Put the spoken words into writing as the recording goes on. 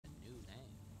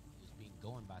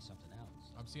something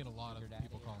else. I'm seeing a lot Sugar of Daddy,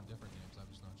 people call him different names. I'm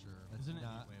just not sure.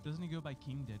 Doesn't he go by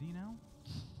King Diddy now?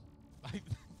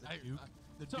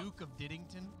 The Duke of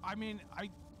Diddington? I mean,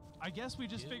 I guess we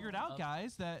just Duke figured out, of-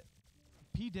 guys, that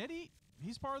P. Diddy,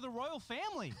 he's part of the royal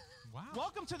family. Wow.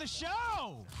 Welcome to the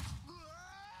show.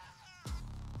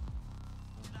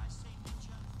 Did I say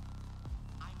ninja?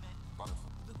 I meant butterfly.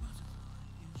 The butterfly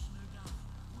is no doubt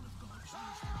one of God's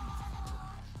most beautiful.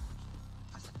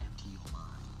 I said empty your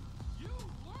mind. You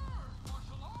learn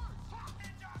martial arts!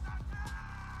 Ninjas are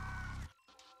dead!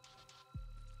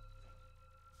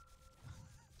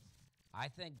 I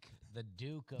think the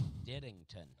Duke of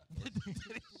Diddington is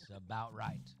about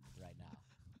right now.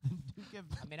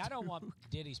 I mean, I don't want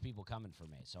Diddy's people coming for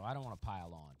me, so I don't want to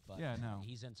pile on. But Yeah, no.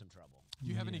 he's in some trouble. Do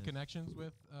you have any Yes. connections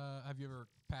with? Have you ever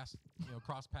passed,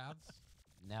 crossed paths?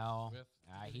 No, With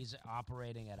he's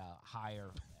operating at a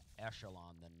higher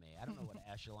echelon than me. I don't know what an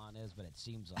echelon is, but it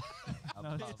seems like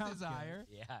above. sounds Desire.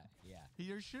 Yeah.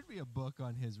 There should be a book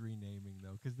on his renaming,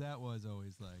 though, because that was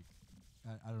always like,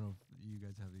 I don't know if you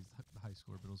guys have these high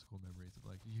school or middle school memories of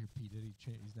like, you hear P. Diddy,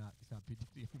 he's not P.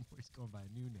 Diddy anymore, he's going by a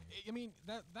new name. I mean,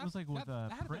 that was like with, that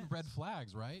had been Prince. red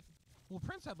flags, right? Well,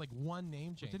 Prince had like one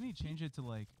name change. Didn't he change it to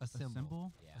like A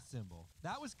symbol. Yeah. A symbol.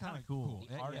 That was kind of Kinda cool. cool.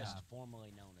 The Yeah. artist formerly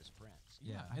known as Prince.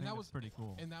 Yeah, I think that's pretty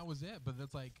cool. And that was it. But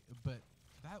that's like, but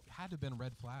that had to have been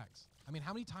red flags. I mean,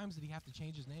 how many times did he have to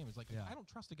change his name? It's like, Yeah. I don't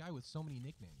trust a guy with so many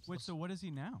nicknames. Wait, so what is he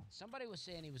now? Somebody was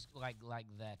saying he was like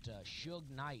that Suge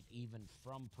Knight, even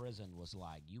from prison, was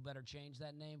like, you better change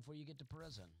that name before you get to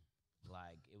prison.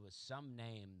 Like, it was some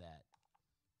name that,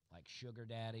 like Sugar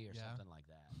Daddy or Yeah. something like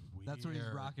that. That's what he's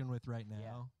Weird. rocking with right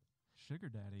now. Sugar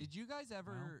Daddy. Did you guys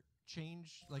ever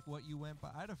change like what you went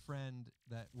by? I had a friend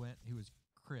that went. He was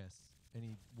Chris, and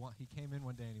he came in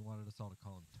one day and he wanted us all to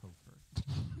call him Topher.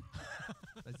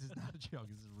 This is not a joke.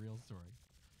 This is a real story.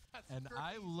 And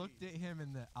I looked at him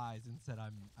in the eyes and said, I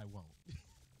won't.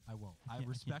 I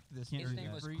respect this. can't His do name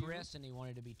that. was for you." Chris, and he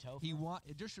wanted to be Topher.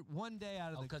 He just one day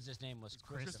out of Oh, the because his name was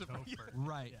Christopher.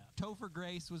 right. Topher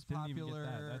Grace was Didn't even get popular.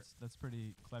 that. That's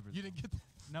pretty clever. You didn't get that?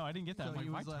 No, I didn't get that. So I'm he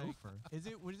like, was why like,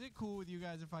 Topher? is it cool with you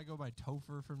guys if I go by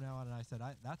Topher from now on? And I said,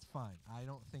 that's fine. I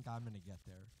don't think I'm gonna get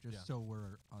there. Just Yeah. so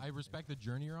we're. On I respect the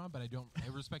journey you're on, but I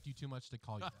respect you too much to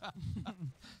call you that.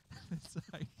 It's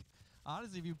like,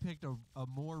 honestly, if you picked a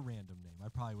more random name, I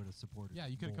probably would have supported. Yeah,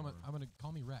 you could have come. more. I'm gonna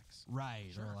call me Rex. Right,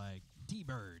 Sure. or like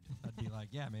T-Bird. I'd be like,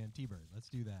 yeah, man, T-Bird. Let's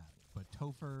do that. But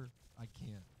Topher, I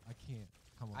can't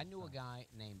come up. I knew a with that. guy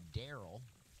named Daryl,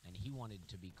 and he wanted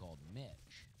to be called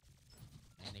Mitch.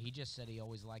 And he just said he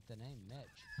always liked the name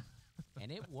Mitch.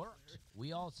 And it worked.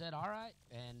 We all said, all right,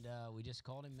 and we just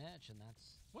called him Mitch, and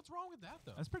that's... What's wrong with that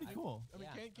though? That's pretty cool. I mean,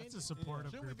 Yeah. can't That's a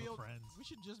supportive shouldn't we group be of able- friends. We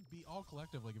should just be all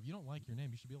collective. Like, if you don't like your name,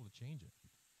 you should be able to change it.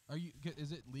 Are you?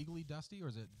 Is it legally Dusty or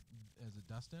is it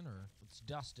Dustin or It's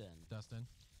Dustin. Dustin?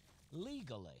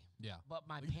 Legally. Yeah. But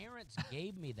my parents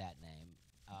gave me that name,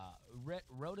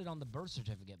 wrote it on the birth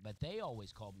certificate, but they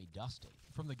always called me Dusty.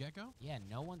 From the get-go? Yeah,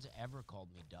 no one's ever called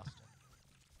me Dustin.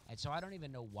 And so I don't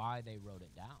even know why they wrote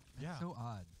it down. Yeah. So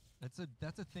odd. That's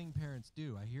a thing parents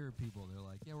do. I hear people. They're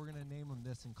like, yeah, we're gonna name him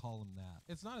this and call him that.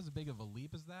 It's not as big of a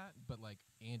leap as that, but like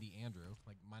Andy Andrew,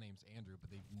 like my name's Andrew, but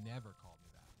they've never called me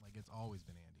that. Like it's always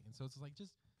been Andy, and so it's like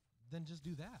just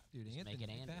do that, Dude, Just Anthony, make it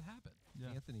Make Andy. that happen. Yeah.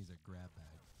 Anthony's a grab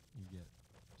bag.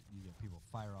 You get people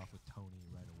fire off with Tony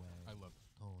right away. I love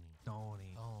Tony,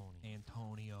 Tony.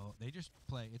 Antonio. They just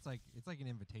play. It's like an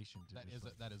invitation to that. just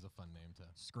That is a fun name to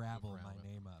scrabble move around my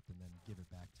with. name up and then give it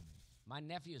back to me. My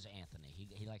nephew's Anthony.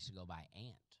 He likes to go by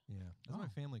Ant. Yeah, that's what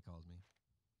my family calls me.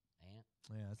 Ant?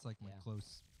 Yeah, that's like my Yeah.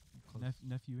 close.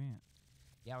 Nephew aunt.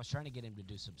 Yeah, I was trying to get him to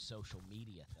do some social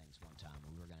media things one time.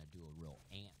 We were going to do a real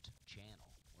ant channel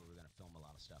where we were going to film a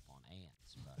lot of stuff on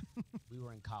ants. But we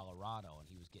were in Colorado, and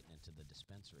he was getting into the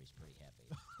dispensaries pretty heavy.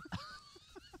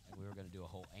 And we were going to do a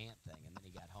whole ant thing. And then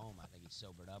he got home. I think he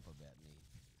sobered up a bit.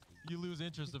 And You lose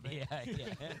interest of it.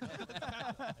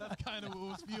 yeah. That's kind of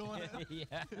what was fueling it.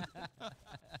 Yeah.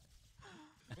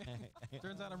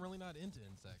 Turns out I'm really not into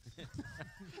insects.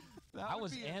 I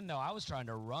was in, though. I was trying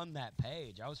to run that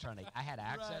page. I had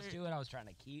access Right. to it. I was trying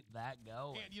to keep that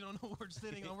going. And you don't know what we're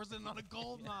sitting on. We're sitting on a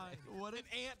gold mine. What an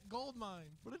ant gold mine.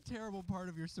 What a terrible part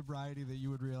of your sobriety that you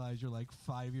would realize you're like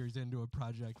 5 years into a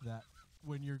project that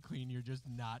when you're clean, you're just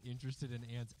not interested in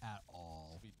ants at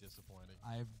all. Be disappointing.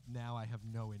 I have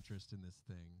no interest in this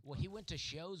thing. Well, he went to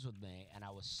shows with me, and I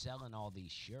was selling all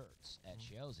these shirts at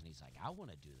shows, and he's like, I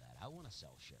want to do that. I want to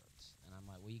sell shirts. And I'm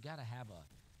like, well, you got to have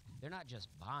they're not just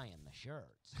buying the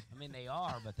shirts. I mean, they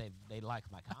are, but they like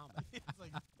my comedy. It's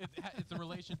like it's a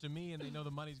relation to me, and they know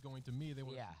the money's going to me. They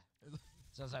want. Yeah.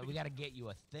 So I was like, we got to get you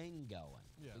a thing going.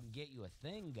 Yeah. We can get you a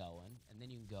thing going, and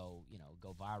then you can go,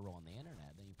 go viral on the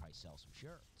internet. Then you probably sell some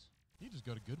shirts. You just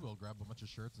go to Goodwill, grab a bunch of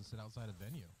shirts, and sit outside a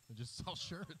venue and just sell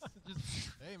shirts.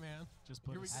 Just, hey man, Just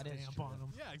put Here a we go. That is stamp true. on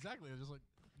them. yeah, exactly.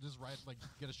 Just write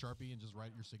get a Sharpie and just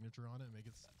write your signature on it and make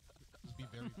it. Just be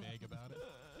very vague about it.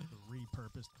 The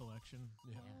repurposed collection.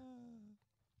 Yeah,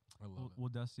 I love it. Well,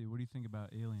 Dusty, what do you think about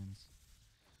aliens?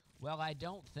 Well, I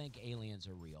don't think aliens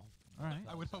are real. All right.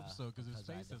 I would hope so because his Because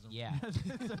I face don't- isn't.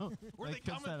 Yeah. So, Where are they like,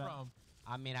 'cause coming that, from?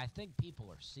 I mean, I think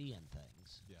people are seeing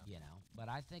things, Yeah. but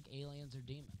I think aliens are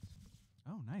demons.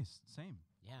 Oh, nice. Same.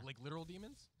 Yeah. Like literal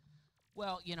demons?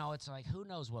 Well, it's like who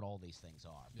knows what all these things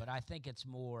are, but Yeah. I think it's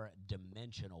more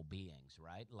dimensional beings,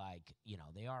 right? Like,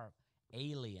 they are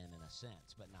alien in a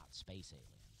sense, but not space alien.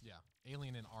 Yeah,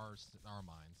 alien in our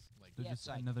minds. Like They're Yeah, just it's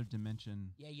like- another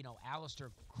dimension. Yeah,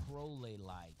 Aleister Crowley,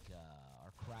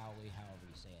 or Crowley, however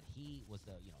you say it, he was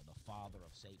the father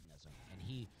of Satanism, and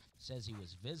he says he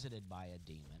was visited by a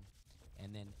demon,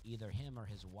 and then either him or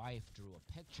his wife drew a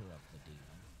picture of the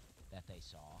demon that they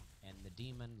saw, and the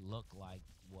demon looked like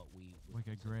what we would Like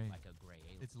a consider gray. like a gray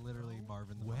alien. It's literally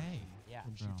Marvin the way. Martian, Yeah.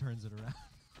 and she Bro. turns it around.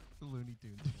 The Looney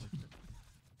Tunes.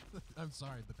 I'm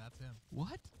sorry, but that's him.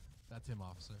 What? That's him,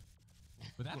 officer.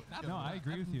 But that No, I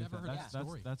agree I've with you. Never heard That's that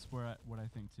story. that's where what I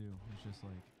think too. It's just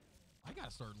like I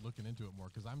gotta start looking into it more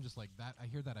because I'm just like that. I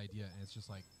hear that idea and it's just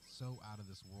like so out of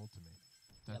this world to me.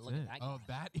 Yeah, that's look it. at that Oh,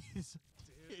 guy. that is,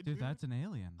 Dude, that's an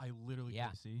alien. I literally Yeah.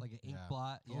 can't See? Like an ink Yeah.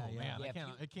 blot? Yeah, Oh yeah. man, Yeah, I if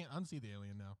can't. I can't unsee the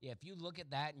alien now. Yeah, if you look at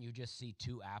that and you just see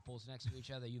two apples next to each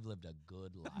other, you've lived a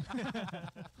good life.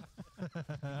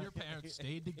 Your parents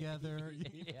stayed together.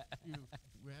 Yeah.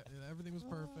 Everything was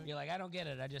perfect. You're like, I don't get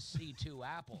it. I just see two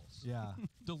apples. Yeah.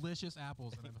 Delicious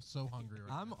apples, and I'm so hungry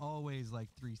right I'm now. always like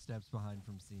 3 steps behind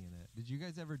from seeing it. Did you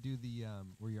guys ever do the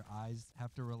where your eyes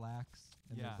have to relax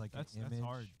and Yeah, there's like that's an image?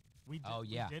 hard. We did, Oh,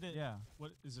 yeah. we did it. Yeah.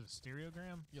 What is it? A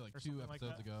stereogram? Yeah, like or 2 something like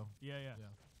episodes that? ago. Yeah. Yeah.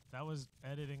 That was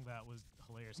editing. That was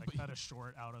hilarious. I But cut a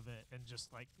short out of it and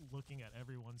just like looking at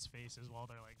everyone's faces while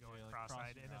they're like going Yeah, like cross-eyed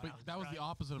crossing in your and But out. that was the Right.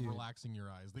 opposite of Dude. relaxing your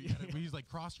eyes. The edit, he's like,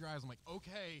 cross your eyes. I'm like,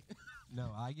 okay.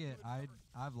 No,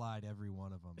 I've lied every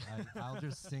one of them. I'll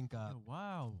just sync up. Oh,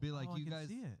 wow. Be like, Oh, I you can guys,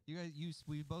 see it.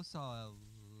 we both saw a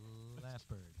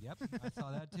leopard. Yep, I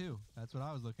saw that too. That's what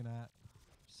I was looking at.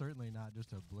 Certainly not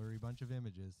just a blurry bunch of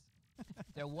images.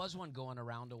 There was one going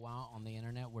around a while on the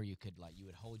internet where you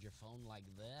would hold your phone like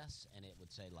this and it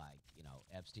would say like,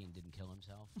 Epstein didn't kill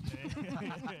himself.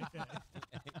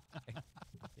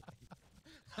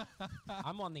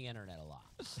 I'm on the internet a lot.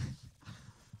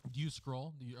 Do you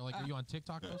scroll? Are you on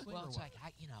TikTok mostly? Well, or it's what?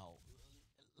 like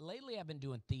lately I've been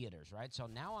doing theaters, right? So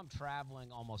now I'm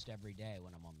traveling almost every day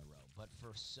when I'm on the road. But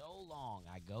for so long,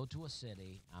 I go to a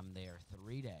city, I'm there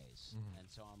 3 days, Mhm. and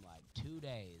so I'm like 2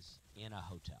 days in a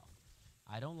hotel.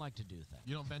 I don't like to do things.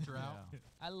 You don't venture out. Yeah.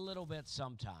 A little bit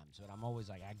sometimes, but I'm always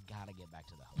like, I gotta get back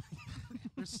to the hotel.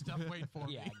 There's stuff waiting for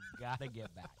Yeah, me. I gotta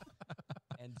get back.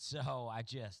 And so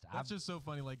That's just so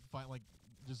funny.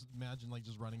 Just imagine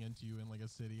just running into you in like a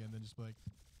city and then just be like,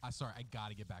 sorry, I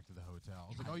gotta get back to the hotel. I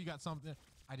was like, oh, you got something?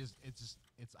 I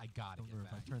gotta Don't get know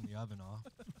if I back. turn the oven off.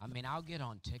 I mean, I'll get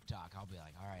on TikTok. I'll be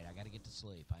like, all right, I got to get to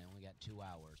sleep. I only got 2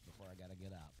 hours before I got to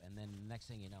get up. And then next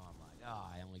thing you know, I'm like, oh,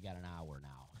 I only got an hour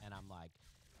now. And I'm like,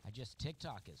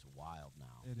 TikTok is wild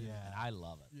now. It is. Yeah. And I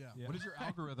love it. Yeah. Yeah. What does your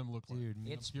algorithm look like? Dude,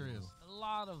 me It's I'm curious. a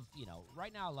lot of,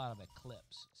 right now, a lot of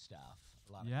Eclipse stuff.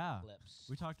 A lot Yeah. of Eclipse.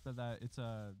 We talked about that. It's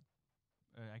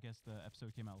I guess the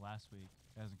episode came out last week.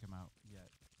 It hasn't come out yet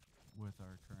with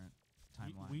our current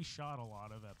timeline. We shot a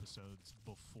lot of episodes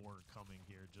before coming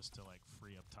here just to like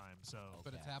free up time. So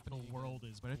But it's Okay. happening. the again. world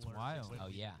is But it's blurred wild. completely Oh,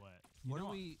 yeah. wet. You What know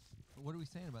are we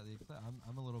saying about the eclipse?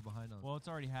 I'm a little behind on. Well, it's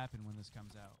already happened when this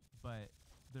comes out, but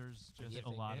there's just if a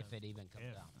lot if of it even comes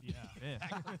If, out. yeah.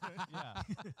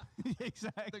 yeah,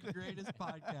 exactly. the greatest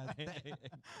podcast.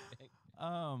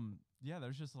 Yeah,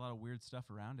 there's just a lot of weird stuff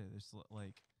around it. There's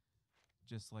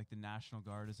just like the National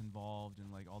Guard is involved,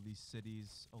 and like all these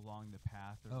cities along the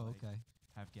path are Oh, like, okay.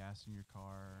 have gas in your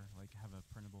car, like have a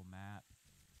printable map,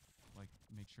 like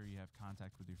make sure you have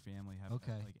contact with your family, have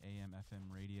Okay. like AM,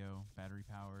 FM radio, battery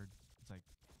powered. It's like,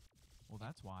 well,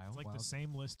 that's wild. It's like Wild. the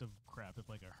same list of crap if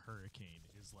like a hurricane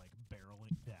is like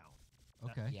barreling down.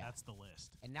 Okay. Yeah. That's the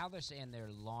list. And now they're saying they're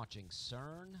launching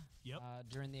CERN Yep.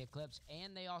 during the eclipse,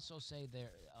 and they also say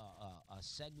they're a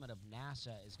segment of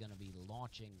NASA is going to be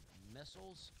launching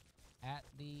missiles at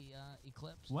the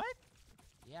eclipse. What?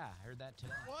 Yeah, I heard that too.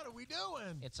 What are we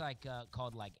doing? It's like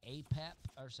called like APEP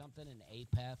or something, and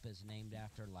APEP is named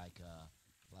after like a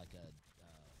I don't know,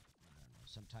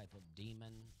 some type of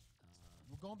demon.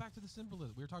 we're going back to the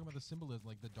symbolism. We were talking about the symbolism,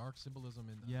 like the dark symbolism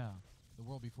in the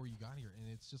world before you got here, and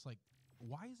it's just like,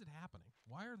 why is it happening?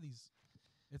 Why are these?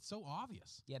 It's so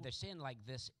obvious. Yeah, they're saying like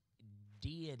this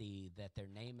deity that they're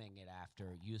naming it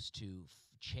after used to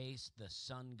chase the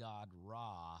sun god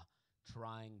Ra,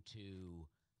 trying to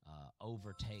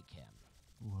overtake him.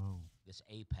 Whoa. This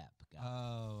Apep guy.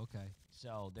 Oh, okay.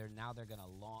 So they're going to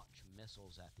launch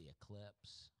missiles at the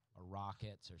eclipse or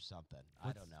rockets or something.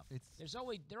 I don't know.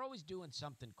 They're always doing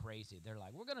something crazy. They're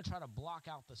like, we're going to try to block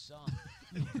out the sun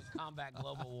to combat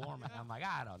global warming. I'm like,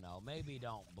 I don't know. Maybe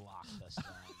don't block the sun.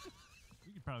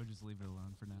 We could probably just leave it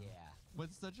alone for now. Yeah.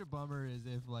 What's such a bummer is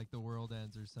if like the world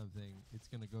ends or something, it's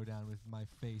gonna go down with my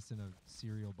face in a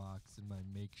cereal box and my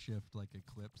makeshift like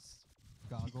eclipse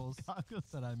goggles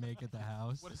that I make at the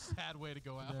house. What a sad way to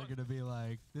go out. They're gonna be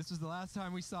like, this was the last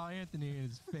time we saw Anthony, and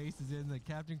his face is in the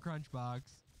Captain Crunch box.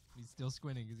 He's still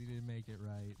squinting because he didn't make it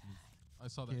right. I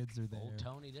saw that. Kids are there. Old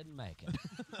Tony didn't make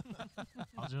it.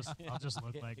 I'll just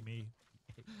look like me.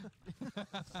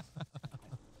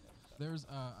 There's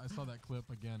I saw that clip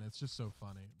again. It's just so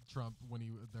funny. Trump when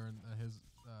during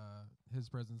his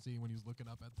presidency when he was looking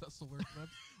up at the solar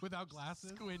eclipse without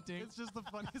glasses, Squinting. It's just the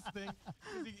funniest thing.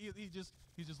 'Cause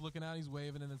he's just looking out, he's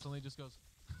waving, and then suddenly just goes,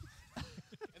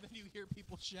 and then you hear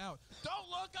people shout, "Don't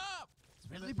look up!" It's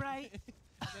really bright.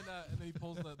 and then he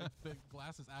pulls the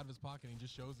glasses out of his pocket and he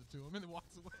just shows it to him and then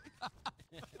walks away.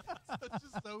 It's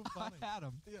just so funny. I had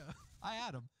him. Yeah, I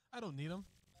had him. I don't need him.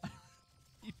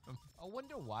 I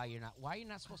wonder why you're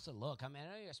not supposed to look. I mean, I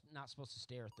know you're not supposed to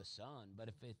stare at the sun, but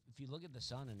if you look at the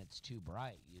sun and it's too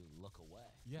bright, you look away.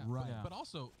 Yeah, Right. But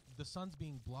also the sun's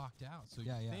being blocked out, so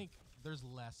Yeah, you yeah. think there's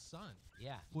less sun.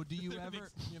 Yeah. Well, do you That ever?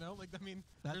 makes-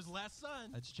 That's- there's less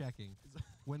sun. That's checking.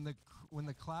 When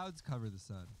the clouds cover the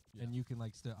sun, Yeah. and you can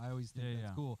like still. I always think Yeah, that's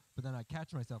yeah. cool, but then I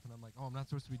catch myself and I'm like, oh, I'm not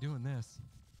supposed to be doing this.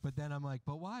 But then I'm like,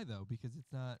 but why though? Because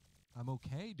it's not. I'm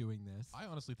okay doing this. I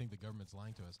honestly think the government's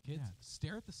lying to us. Kids, Yeah.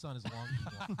 stare at the sun as long as you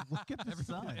want. Look at the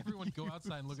sun. Everyone go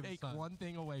outside and look at the Take sun. one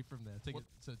thing away from this. Take it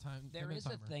to time. There 10-minute is a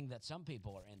timer. thing that some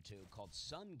people are into called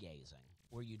sun gazing,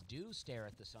 where you do stare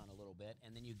at the sun a little bit,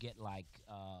 and then you get like,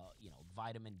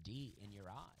 vitamin D in your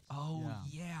eyes. Oh Yeah.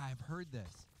 yeah, I've heard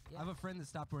this. Yeah. I have a friend that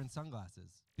stopped wearing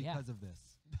sunglasses Yeah. because of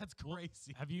this. That's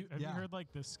crazy. Have you Yeah. heard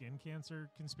like the skin cancer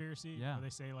conspiracy? Yeah. Where they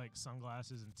say like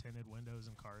sunglasses and tinted windows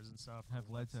in cars and stuff Have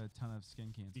led to a ton of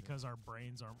skin cancer. because our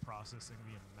brains aren't processing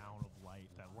the amount of light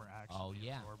that we're actually Oh,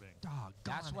 yeah. absorbing. Dog.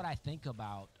 That's what I think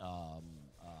about.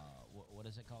 What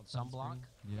is it called? Sunblock.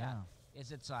 Yeah.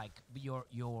 It's like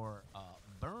your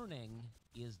burning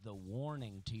is the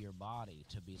warning to your body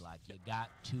to be like you got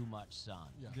too much sun.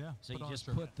 Yeah. So Put you on a just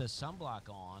shirt. put the sunblock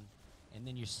on, and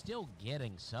then you're still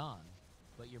getting sun,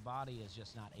 but your body is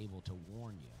just not able to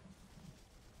warn you.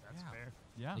 That's Yeah. fair.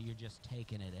 Yeah. So you're just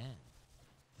taking it in.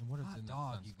 And what is Hot in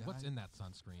dog, that you What's guys. in that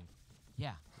sunscreen?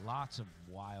 Yeah, lots of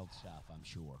wild stuff, I'm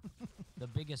sure. The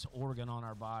biggest organ on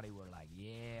our body, we're like,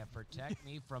 yeah, protect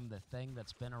me from the thing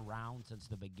that's been around since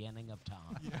the beginning of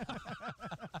time.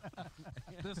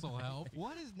 This'll help.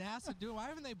 What is NASA doing? Why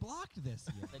haven't they blocked this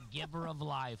yet? The giver of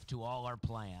life to all our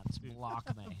plants.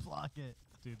 Block me. Block it.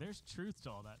 Dude, there's truth to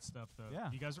all that stuff, though.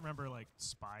 Yeah. You guys remember, like,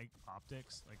 Spy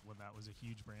Optics? Like, when that was a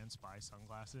huge brand, Spy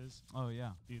Sunglasses? Oh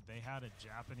yeah. Dude, they had a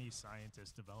Japanese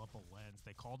scientist develop a lens.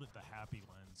 They called it the happy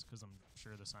lens because I'm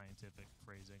sure the scientific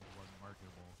phrasing wasn't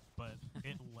marketable. But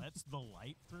it lets the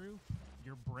light through.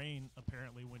 Your brain,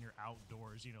 apparently, when you're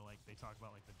outdoors, like they talk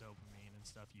about like the dopamine and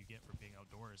stuff you get from being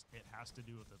outdoors, it has to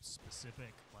do with a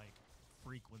specific like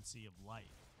frequency of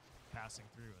light passing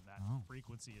through, and that Oh.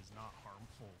 frequency is not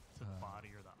harmful to the body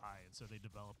or the eye. And so they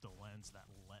developed a lens that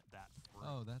let that through.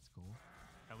 Oh, that's cool.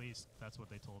 At least that's what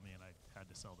they told me, and I had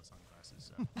to sell the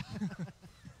sunglasses. So.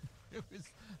 It was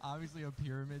obviously a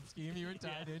pyramid scheme you were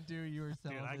tied into. You were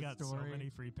selling Dude, I this got story. so many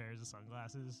free pairs of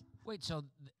sunglasses. Wait, so,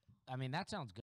 that sounds good.